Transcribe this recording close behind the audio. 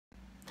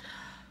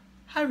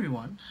Hi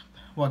everyone,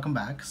 welcome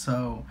back.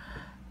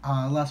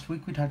 Last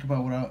week we talked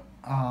about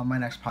what my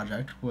next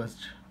project was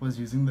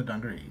using the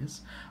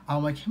dungarees.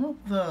 I came up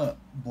with a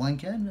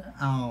blanket,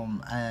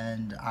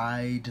 and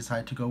I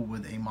decided to go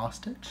with a moss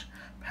stitch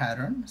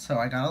pattern. So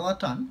I got a lot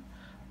done,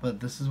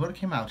 but this is what it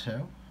came out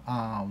to.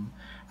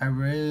 I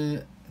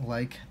really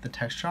like the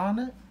texture on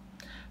it.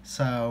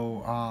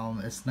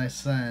 It's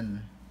nice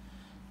and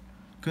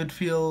good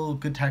feel,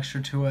 good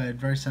texture to it.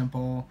 Very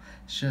simple.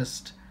 It's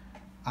just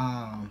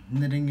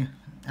knitting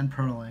and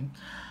purling,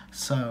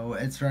 so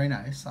it's very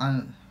nice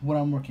on what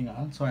I'm working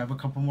on. So I have a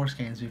couple more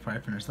skeins before I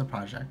finish the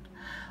project,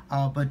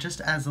 but just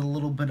as a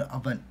little bit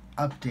of an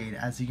update,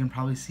 as you can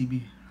probably see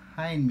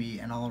behind me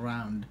and all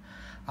around,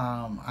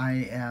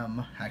 I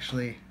am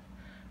actually,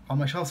 all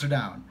my shelves are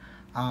down.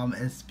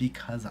 It's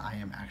because I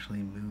am actually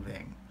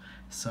moving.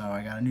 So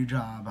I got a new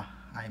job.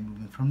 I'm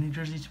moving from New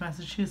Jersey to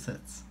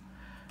Massachusetts.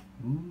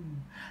 Ooh.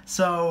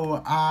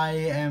 So I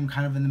am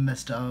kind of in the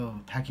midst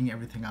of packing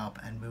everything up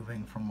and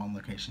moving from one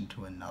location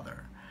to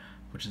another,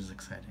 which is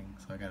exciting.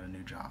 So I got a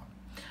new job.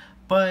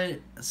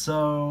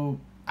 So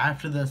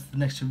after this, the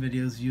next two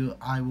videos,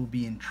 I will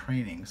be in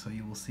training. So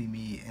you will see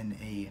me in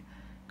a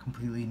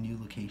completely new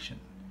location,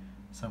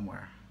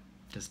 somewhere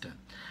distant.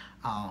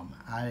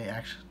 I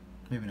actually,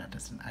 maybe not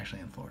distant, actually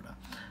in Florida.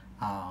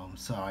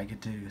 So I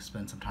get to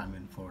spend some time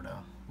in Florida,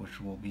 which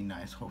will be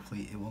nice.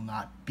 Hopefully it will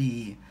not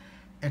be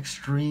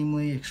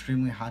extremely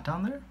hot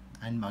down there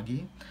and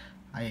muggy.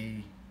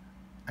 I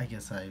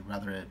guess I'd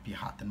rather it be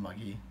hot than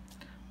muggy,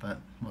 but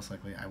most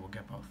likely I will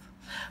get both.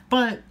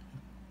 But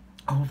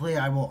hopefully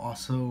I will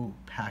also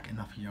pack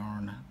enough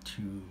yarn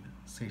to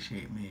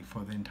satiate me for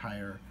the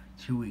entire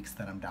 2 weeks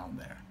that I'm down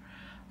there.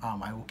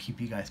 I will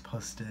keep you guys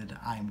posted.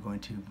 I'm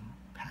going to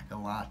pack a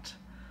lot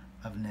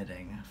of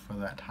knitting for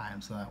that time,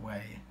 so that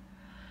way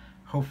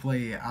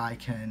hopefully I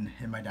can,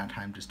 in my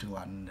downtime, just do a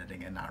lot of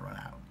knitting and not run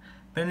out.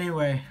 But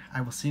anyway, I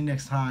will see you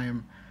next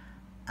time,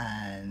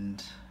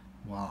 and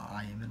while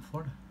I am in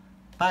Florida.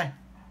 Bye!